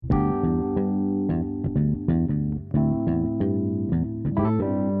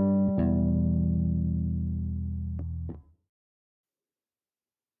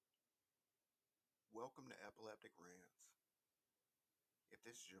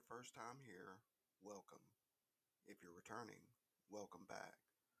this is your first time here, welcome. If you're returning, welcome back.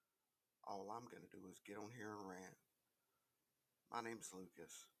 All I'm going to do is get on here and rant. My name's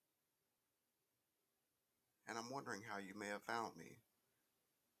Lucas, and I'm wondering how you may have found me.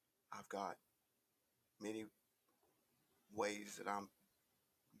 I've got many ways that I'm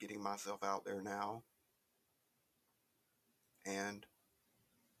getting myself out there now, and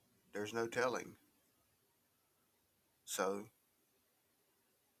there's no telling. So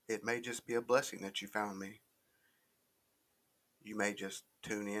it may just be a blessing that you found me. You may just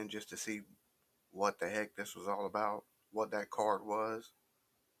tune in just to see what the heck this was all about, what that card was,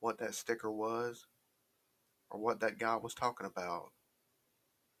 what that sticker was, or what that guy was talking about.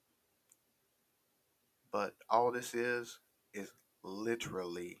 But all this is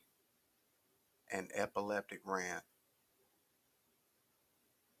literally an epileptic rant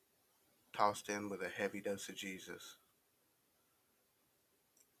tossed in with a heavy dose of Jesus.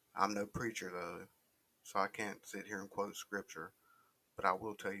 I'm no preacher though, so I can't sit here and quote scripture, but I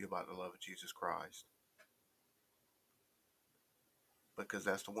will tell you about the love of Jesus Christ. Because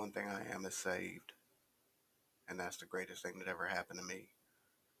that's the one thing I am is saved, and that's the greatest thing that ever happened to me.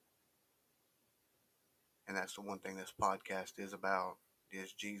 And that's the one thing this podcast is about,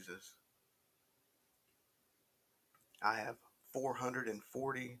 is Jesus. I have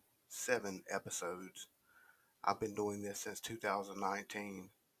 447 episodes. I've been doing this since 2019.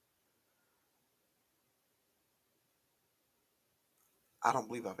 I don't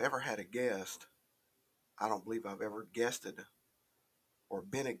believe I've ever had a guest. I don't believe I've ever guested or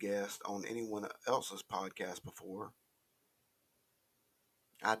been a guest on anyone else's podcast before.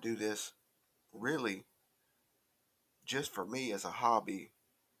 I do this really just for me as a hobby.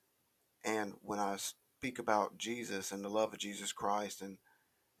 And when I speak about Jesus and the love of Jesus Christ and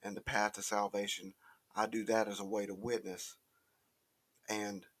the path to salvation, I do that as a way to witness.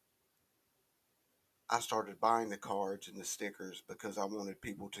 And I started buying the cards and the stickers because I wanted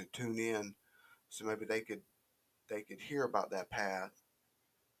people to tune in so maybe they could hear about that path,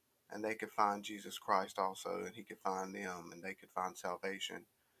 and they could find Jesus Christ also, and he could find them, and they could find salvation,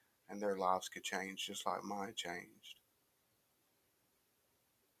 and their lives could change just like mine changed.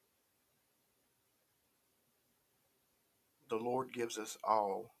 The Lord gives us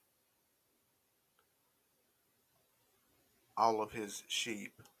all of his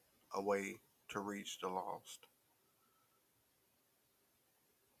sheep a way to reach the lost.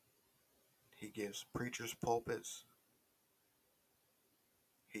 He gives preachers pulpits.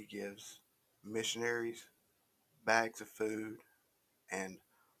 He gives missionaries bags of food and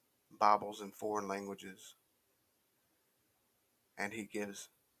Bibles in foreign languages. And he gives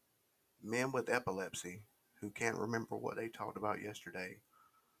men with epilepsy who can't remember what they talked about yesterday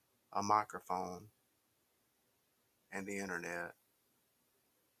a microphone and the internet,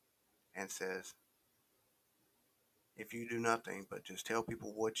 and says, if you do nothing but just tell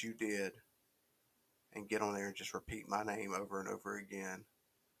people what you did and get on there and just repeat my name over and over again,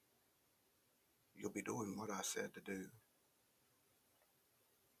 you'll be doing what I said to do.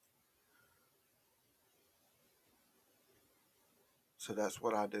 So that's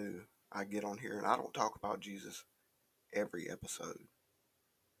what I do. I get on here and I don't talk about Jesus every episode,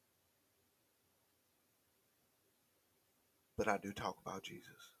 but I do talk about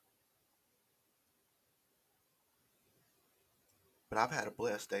Jesus. But I've had a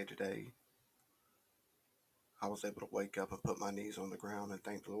blessed day today. I was able to wake up and put my knees on the ground and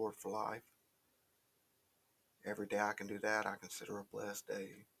thank the Lord for life. Every day I can do that, I consider a blessed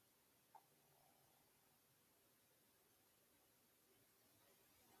day.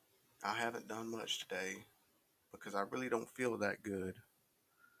 I haven't done much today because I really don't feel that good.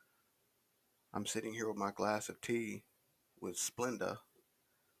 I'm sitting here with my glass of tea with Splenda.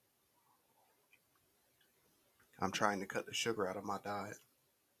 I'm trying to cut the sugar out of my diet.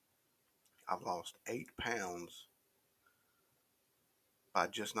 I've lost 8 pounds by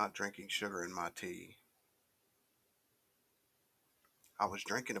just not drinking sugar in my tea. I was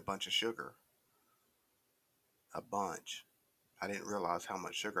drinking a bunch of sugar. A bunch. I didn't realize how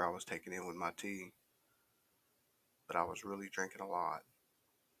much sugar I was taking in with my tea, but I was really drinking a lot.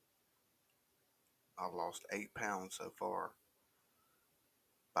 I've lost 8 pounds so far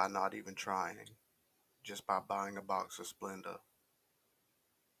by not even trying, just by buying a box of Splenda.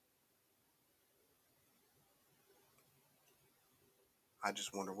 I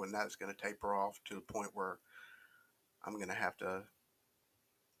just wonder when that's going to taper off to the point where I'm going to have to,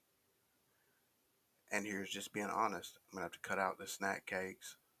 and here's just being honest, I'm going to have to cut out the snack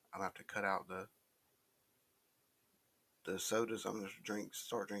cakes. I'm going to have to cut out the sodas. I'm going to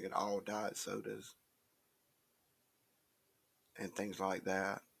start drinking all diet sodas. and things like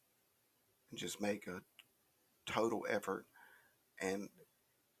that, and just make a total effort. And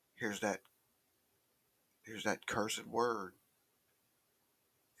here's that here's that cursed word,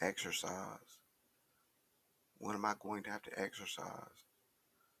 exercise. When am I going to have to exercise?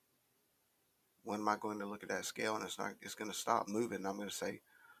 When am I going to look at that scale and it's going to stop moving? And I'm going to say,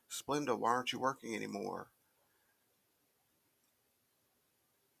 Splenda, why aren't you working anymore?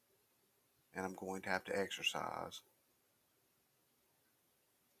 And I'm going to have to exercise.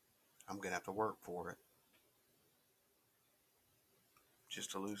 I'm going to have to work for it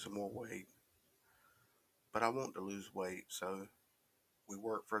just to lose some more weight. But I want to lose weight, so we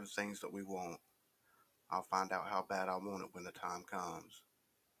work for the things that we want. I'll find out how bad I want it when the time comes.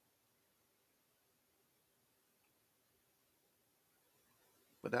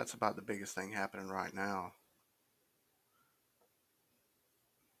 But that's about the biggest thing happening right now.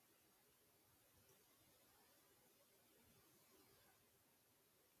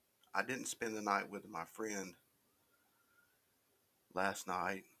 I didn't spend the night with my friend last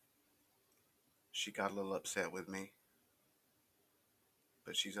night. She got a little upset with me,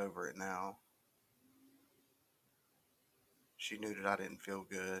 but she's over it now. She knew that I didn't feel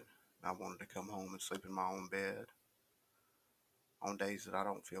good. I wanted to come home and sleep in my own bed. On days that I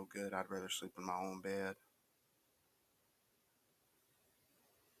don't feel good, I'd rather sleep in my own bed.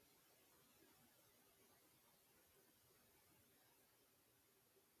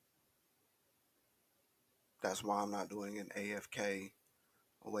 That's why I'm not doing an AFK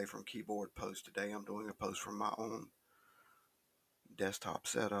away from keyboard post today. I'm doing a post from my own desktop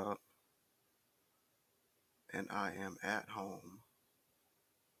setup, and I am at home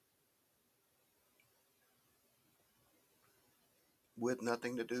with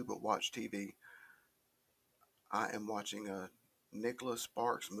nothing to do but watch TV. I am watching a Nicholas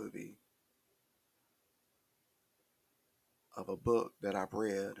Sparks movie of a book that I've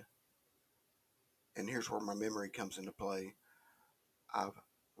read, and here's where my memory comes into play. I've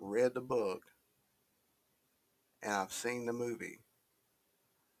read the book and I've seen the movie.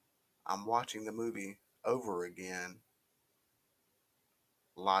 I'm watching the movie over again,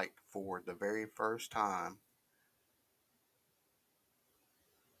 like for the very first time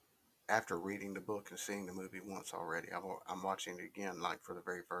after reading the book and seeing the movie once already. I'm watching it again, like for the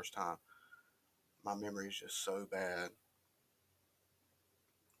very first time. My memory is just so bad.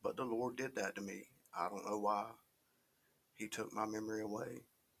 But the Lord did that to me. I don't know why. He took my memory away.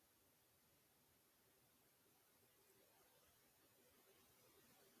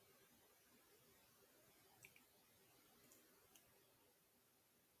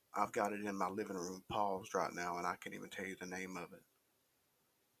 I've got it in my living room paused right now, and I can't even tell you the name of it.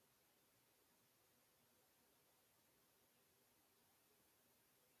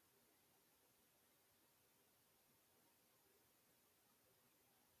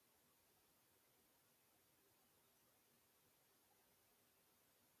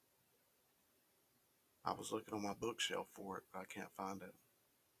 I was looking on my bookshelf for it, but I can't find it.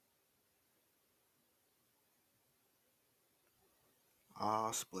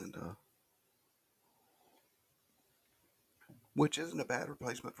 Ah, Splenda. Which isn't a bad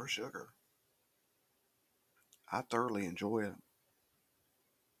replacement for sugar. I thoroughly enjoy it.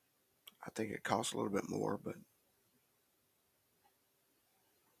 I think it costs a little bit more, but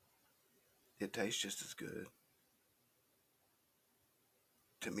it tastes just as good.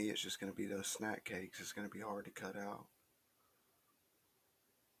 To me, it's just going to be those snack cakes. It's going to be hard to cut out.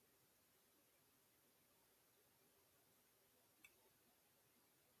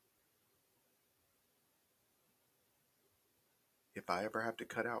 If I ever have to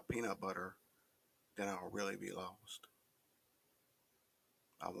cut out peanut butter, then I'll really be lost.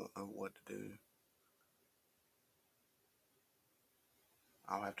 I won't know what to do.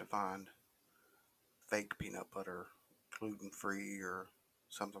 I'll have to find fake peanut butter, gluten free or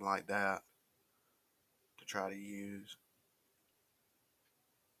something like that to try to use.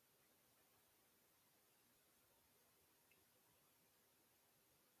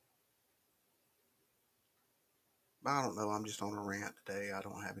 But I don't know. I'm just on a rant today. I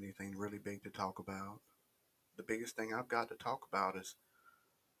don't have anything really big to talk about. The biggest thing I've got to talk about is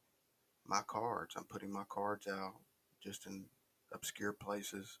my cards. I'm putting my cards out just in obscure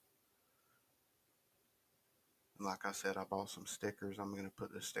places. And like I said, I bought some stickers. I'm going to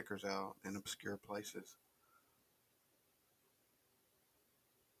put the stickers out in obscure places.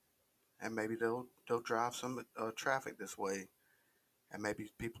 And maybe they'll drive some traffic this way. And maybe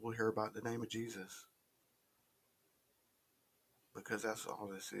people will hear about the name of Jesus. Because that's all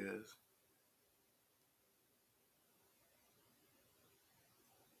this is.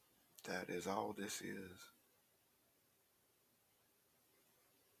 That is all this is.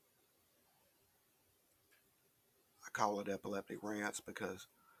 call it epileptic rants because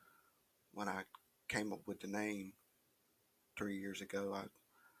when I came up with the name 3 years ago,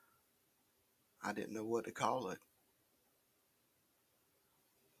 I didn't know what to call it.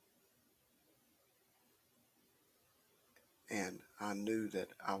 And I knew that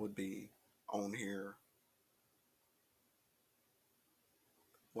I would be on here.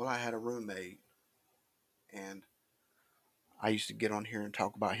 Well, I had a roommate, and I used to get on here and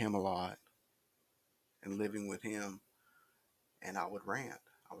talk about him a lot and living with him, and I would rant.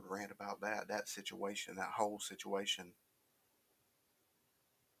 I would rant about that situation, that whole situation.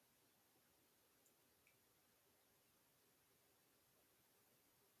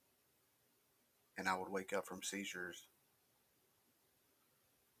 And I would wake up from seizures.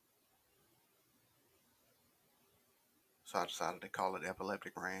 So I decided to call it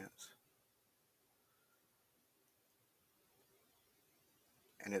epileptic rants.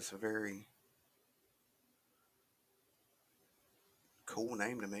 And it's a very cool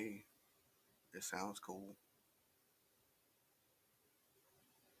name to me. It sounds cool.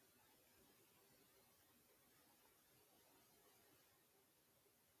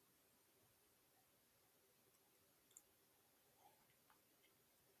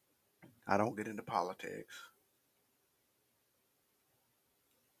 I don't get into politics,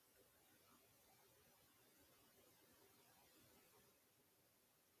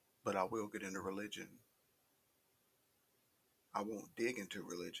 but I will get into religion. I won't dig into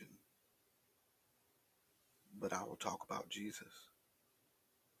religion, but I will talk about Jesus.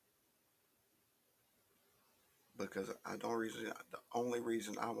 Because the only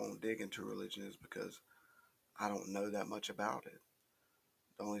reason I won't dig into religion is because I don't know that much about it.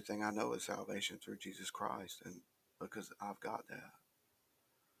 The only thing I know is salvation through Jesus Christ, and because I've got that,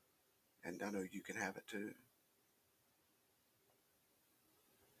 and I know you can have it too.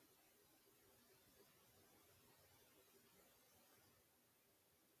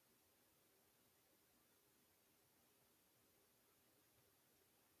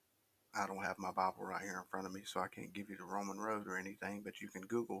 I don't have my Bible right here in front of me, so I can't give you the Roman road or anything, but you can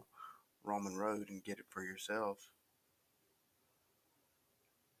Google Roman road and get it for yourself.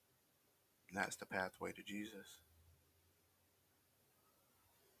 And that's the pathway to Jesus,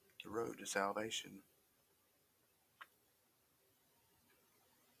 the road to salvation.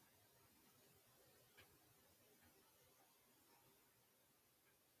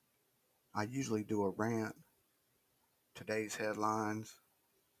 I usually do a rant, today's headlines,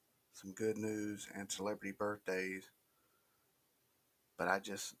 some good news, and celebrity birthdays, but I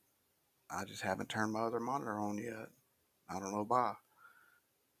just haven't turned my other monitor on yet. I don't know why.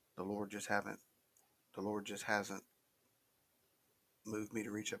 The Lord just haven't the Lord just hasn't moved me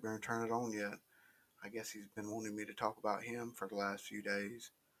to reach up there and turn it on yet. I guess he's been wanting me to talk about him for the last few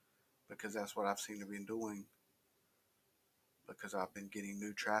days because that's what I've seemed to be doing because I've been getting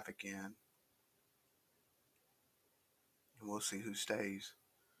new traffic in, and we'll see who stays.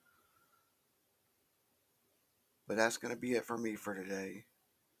 But that's going to be it for me for today.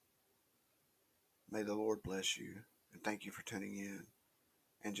 May the Lord bless you, and thank you for tuning in.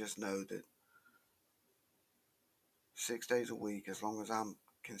 And just know that 6 days a week, as long as I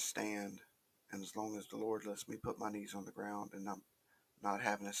can stand, and as long as the Lord lets me put my knees on the ground and I'm not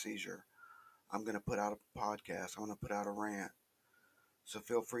having a seizure, I'm going to put out a podcast. I'm going to put out a rant. So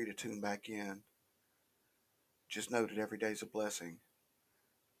feel free to tune back in. Just know that every day is a blessing.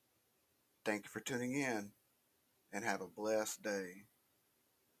 Thank you for tuning in, and have a blessed day.